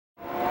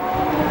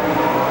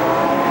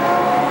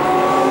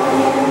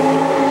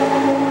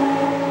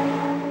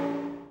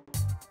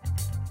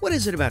What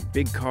is it about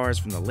big cars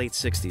from the late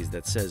 60s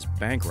that says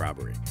bank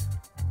robbery?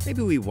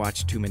 Maybe we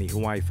watched too many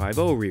Hawaii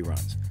Five-0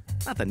 reruns.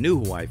 Not the new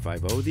Hawaii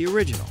Five-0, the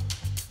original.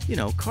 You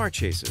know, car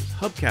chases,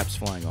 hubcaps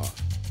flying off,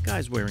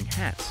 guys wearing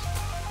hats.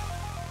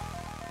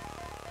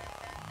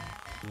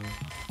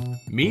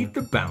 Meet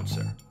the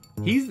bouncer.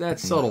 He's that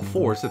subtle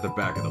force at the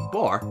back of the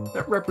bar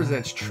that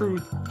represents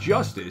truth,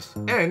 justice,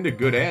 and a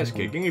good ass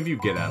kicking if you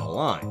get out of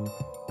line.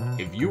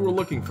 If you were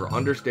looking for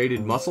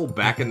understated muscle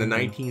back in the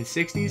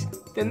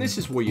 1960s, then this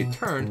is where you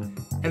turned,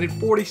 and at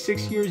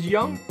 46 years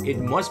young, it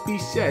must be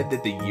said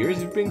that the years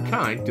have been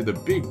kind to the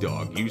big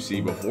dog you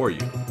see before you.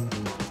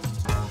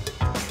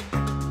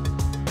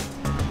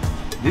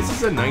 This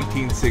is a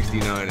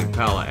 1969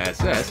 Impala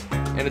SS,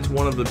 and it's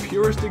one of the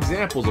purest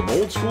examples of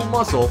old school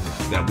muscle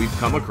that we've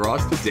come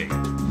across to date.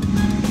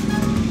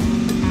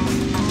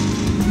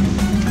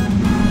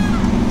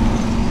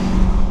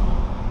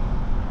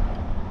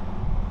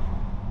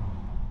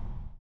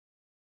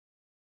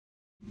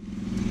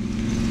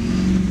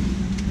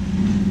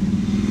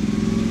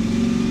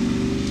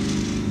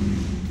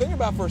 Think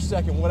about for a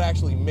second what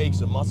actually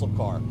makes a muscle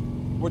car.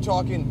 We're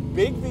talking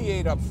big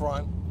V8 up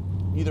front,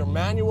 either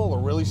manual or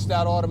really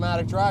stout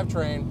automatic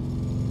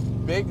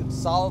drivetrain, big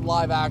solid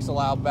live axle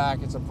out back,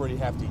 and some pretty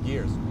hefty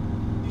gears.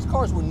 These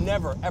cars were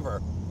never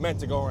ever meant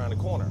to go around a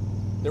corner.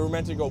 They were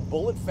meant to go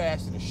bullet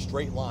fast in a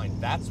straight line.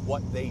 That's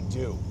what they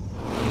do.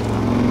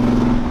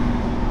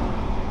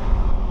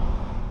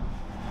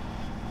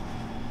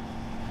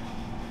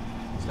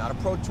 It's not a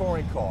pro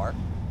touring car.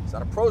 It's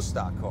not a pro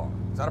stock car.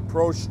 It's not a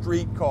pro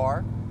street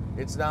car.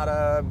 It's not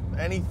a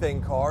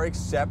anything car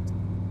except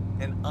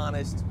an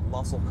honest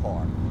muscle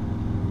car.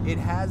 It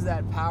has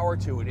that power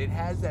to it. It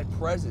has that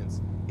presence.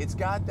 It's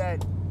got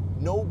that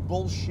no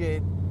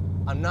bullshit,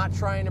 I'm not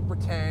trying to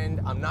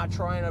pretend, I'm not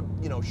trying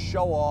to,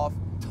 show off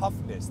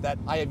toughness that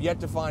I have yet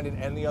to find in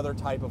any other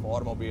type of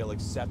automobile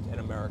except an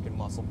American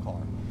muscle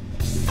car.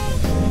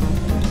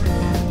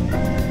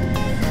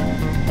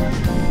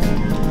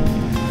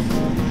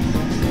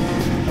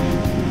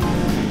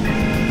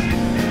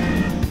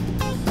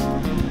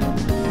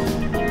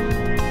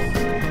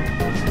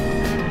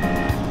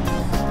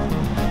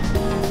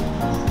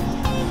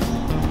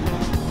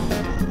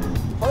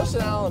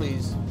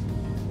 Personalities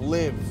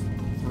live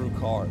through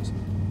cars.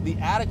 The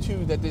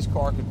attitude that this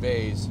car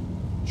conveys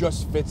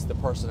just fits the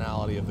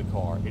personality of the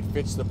car. It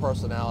fits the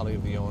personality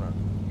of the owner.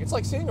 It's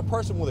like seeing a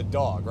person with a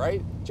dog,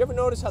 right? Did you ever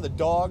notice how the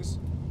dogs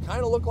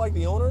kind of look like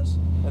the owners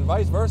and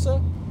vice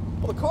versa?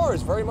 Well, the car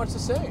is very much the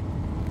same.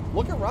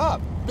 Look at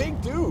Rob,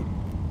 big dude,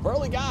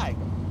 burly guy.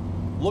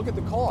 Look at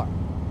the car,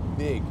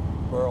 big,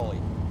 burly,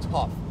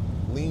 tough,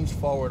 leans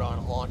forward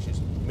on haunches,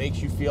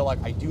 makes you feel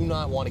like I do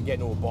not want to get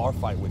into a bar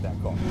fight with that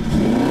car.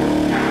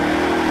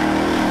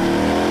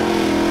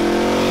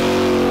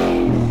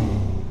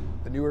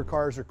 The newer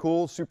cars are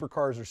cool.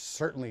 Supercars are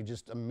certainly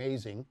just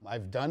amazing.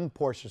 I've done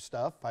Porsche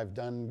stuff. I've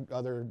done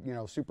other,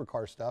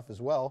 supercar stuff as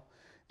well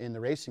in the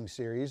racing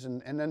series,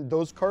 and then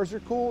those cars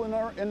are cool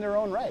in their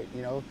own right,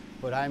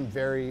 But I'm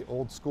very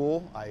old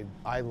school.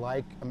 I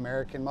like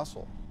American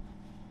muscle.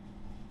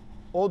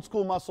 Old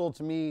school muscle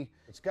to me,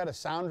 it's got to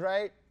sound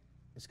right,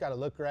 it's got to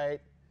look right,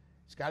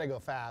 it's got to go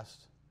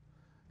fast,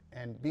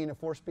 and being a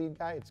 4-speed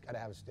guy, it's got to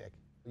have a stick.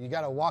 You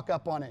got to walk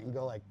up on it and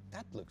go like,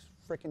 that looks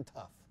freaking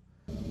tough.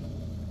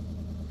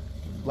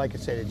 Like I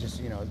said, it just,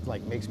 it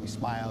like makes me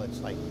smile. It's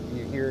like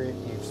you hear it,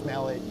 you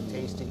smell it, you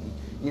taste it.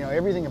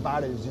 Everything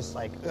about it is just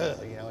like, ugh,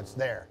 it's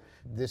there.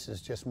 This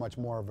is just much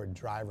more of a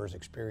driver's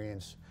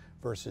experience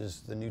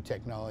versus the new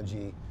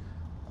technology.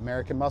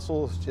 American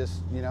muscle is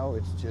just,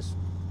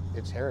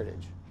 it's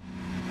heritage.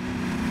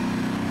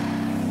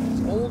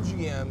 It's old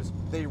GMs,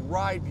 they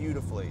ride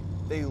beautifully,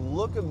 they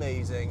look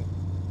amazing,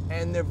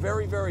 and they're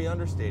very, very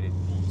understated.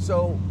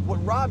 So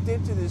what Rob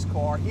did to this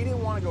car, he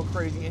didn't want to go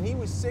crazy, and he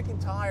was sick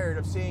and tired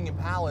of seeing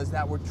Impalas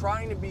that were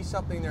trying to be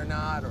something they're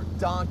not, or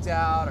donked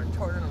out, or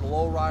turning into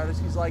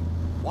lowriders. He's like,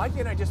 why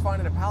can't I just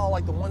find an Impala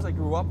like the ones I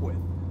grew up with?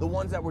 The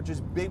ones that were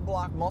just big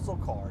block muscle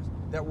cars,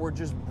 that were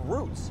just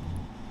brutes.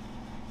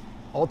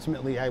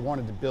 Ultimately, I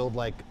wanted to build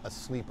like a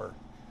sleeper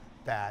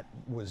that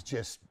was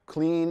just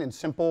clean and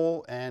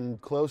simple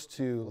and close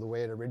to the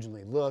way it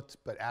originally looked,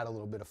 but add a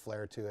little bit of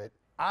flair to it.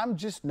 I'm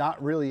just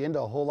not really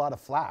into a whole lot of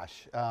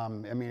flash.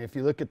 If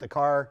you look at the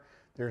car,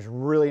 there's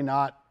really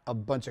not a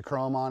bunch of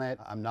chrome on it.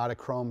 I'm not a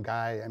chrome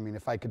guy.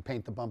 If I could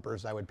paint the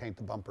bumpers, I would paint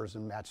the bumpers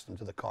and match them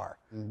to the car.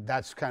 And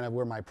that's kind of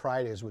where my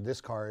pride is with this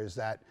car, is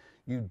that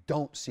you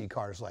don't see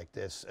cars like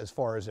this as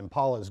far as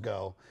Impalas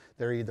go.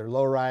 They're either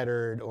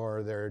low-ridered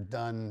or they're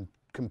done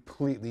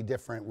completely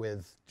different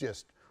with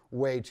just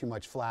way too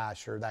much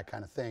flash or that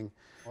kind of thing.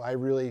 I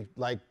really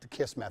like the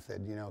KISS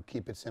method,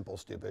 keep it simple,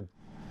 stupid.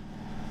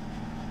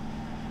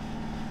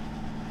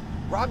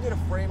 Rob did a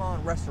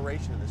frame-on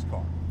restoration of this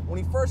car.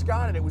 When he first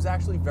got it, it was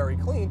actually very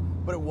clean,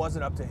 but it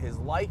wasn't up to his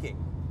liking,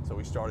 so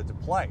he started to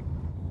play.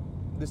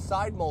 The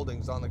side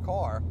moldings on the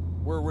car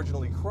were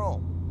originally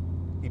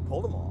chrome. He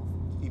pulled them off,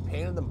 he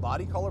painted them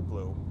body color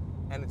blue,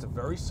 and it's a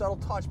very subtle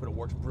touch, but it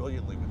works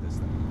brilliantly with this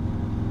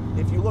thing.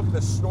 if you look at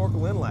the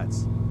snorkel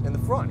inlets in the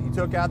front, he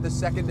took out the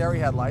secondary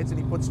headlights and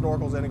he put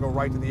snorkels in and go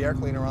right to the air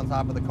cleaner on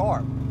top of the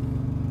car.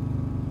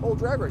 Old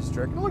drag race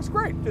trick. It looks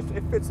great. Just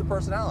it fits the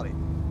personality.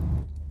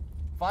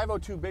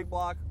 502 big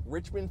block,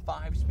 Richmond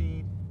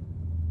 5-speed,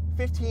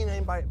 15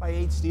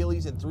 9x8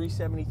 Steelies and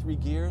 373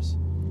 gears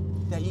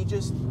that you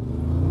just...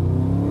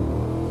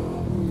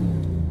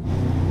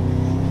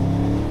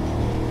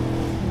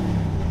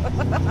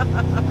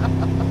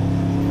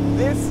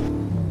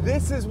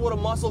 This is what a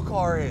muscle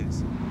car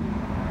is.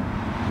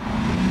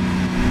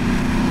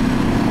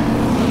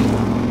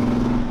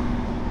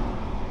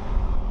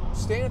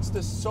 Stance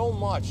does so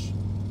much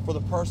for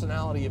the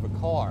personality of a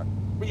car,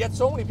 but yet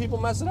so many people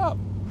mess it up.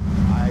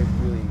 I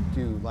really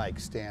do like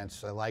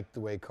stance. I like the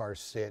way cars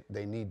sit.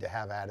 They need to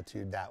have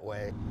attitude that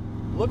way.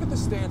 Look at the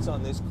stance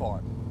on this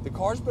car. The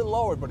car's been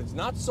lowered, but it's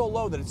not so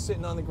low that it's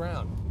sitting on the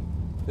ground.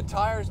 The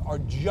tires are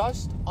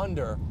just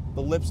under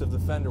the lips of the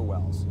fender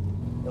wells.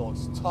 It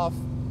looks tough.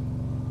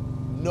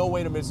 No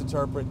way to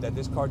misinterpret that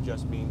this car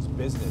just means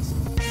business.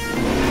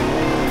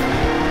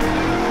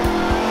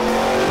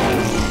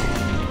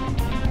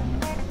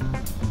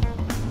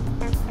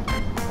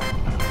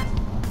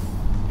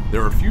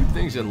 There are few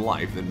things in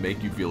life that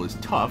make you feel as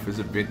tough as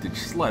a vintage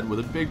sled with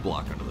a big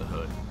block under the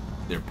hood.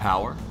 Their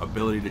power,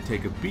 ability to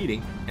take a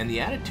beating, and the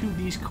attitude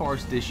these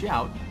cars dish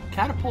out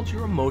catapult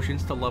your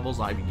emotions to levels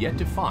I've yet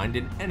to find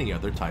in any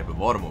other type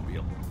of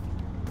automobile.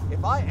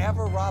 If I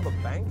ever rob a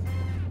bank,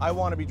 I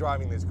want to be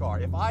driving this car.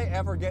 If I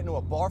ever get into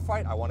a bar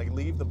fight, I want to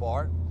leave the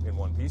bar in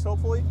one piece,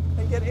 hopefully,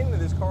 and get into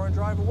this car and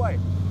drive away.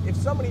 If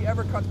somebody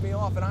ever cuts me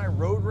off and I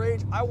road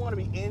rage, I want to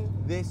be in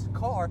this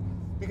car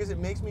because it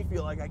makes me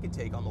feel like I could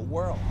take on the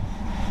world.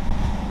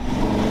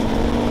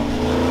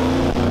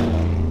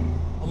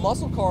 A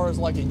muscle car is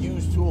like a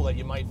used tool that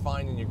you might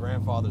find in your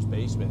grandfather's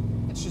basement.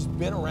 It's just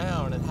been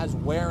around and has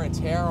wear and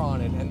tear on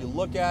it, and you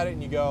look at it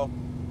and you go,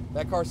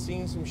 that car's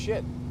seen some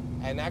shit.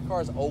 And that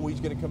car's always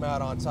going to come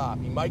out on top.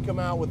 He might come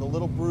out with a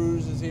little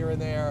bruises here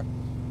and there,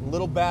 a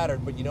little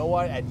battered, but you know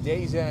what? At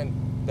day's end,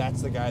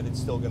 that's the guy that's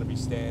still going to be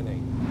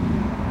standing.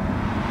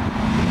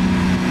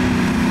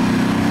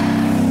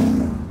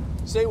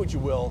 Say what you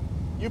will,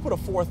 you put a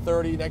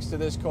 430 next to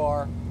this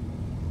car,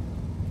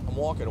 I'm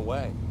walking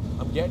away.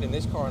 I'm getting in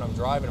this car and I'm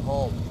driving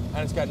home.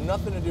 And it's got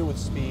nothing to do with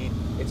speed.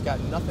 It's got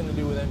nothing to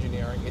do with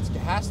engineering. It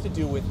has to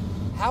do with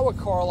how a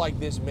car like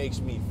this makes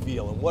me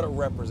feel and what it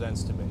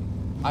represents to me.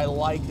 I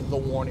like the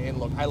worn-in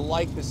look. I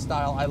like the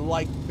style. I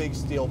like big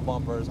steel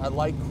bumpers. I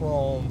like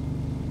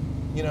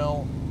chrome, you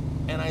know,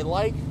 and I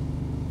like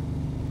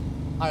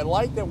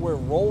that we're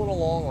rolling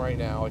along right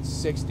now at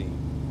 60.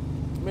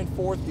 I'm in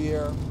fourth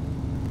gear,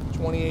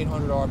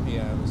 2,800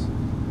 RPMs,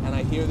 and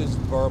I hear this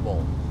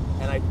burble,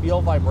 and I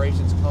feel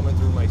vibrations coming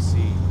through my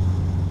seat.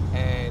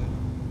 And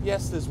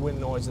yes, there's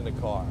wind noise in the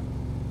car,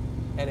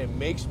 and it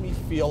makes me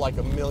feel like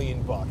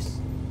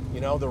 $1,000,000.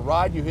 You know, the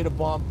ride, you hit a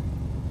bump,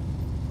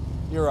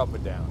 you're up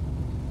and down.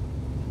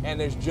 And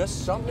there's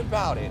just something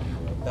about it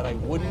that I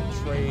wouldn't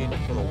trade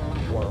for the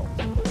world.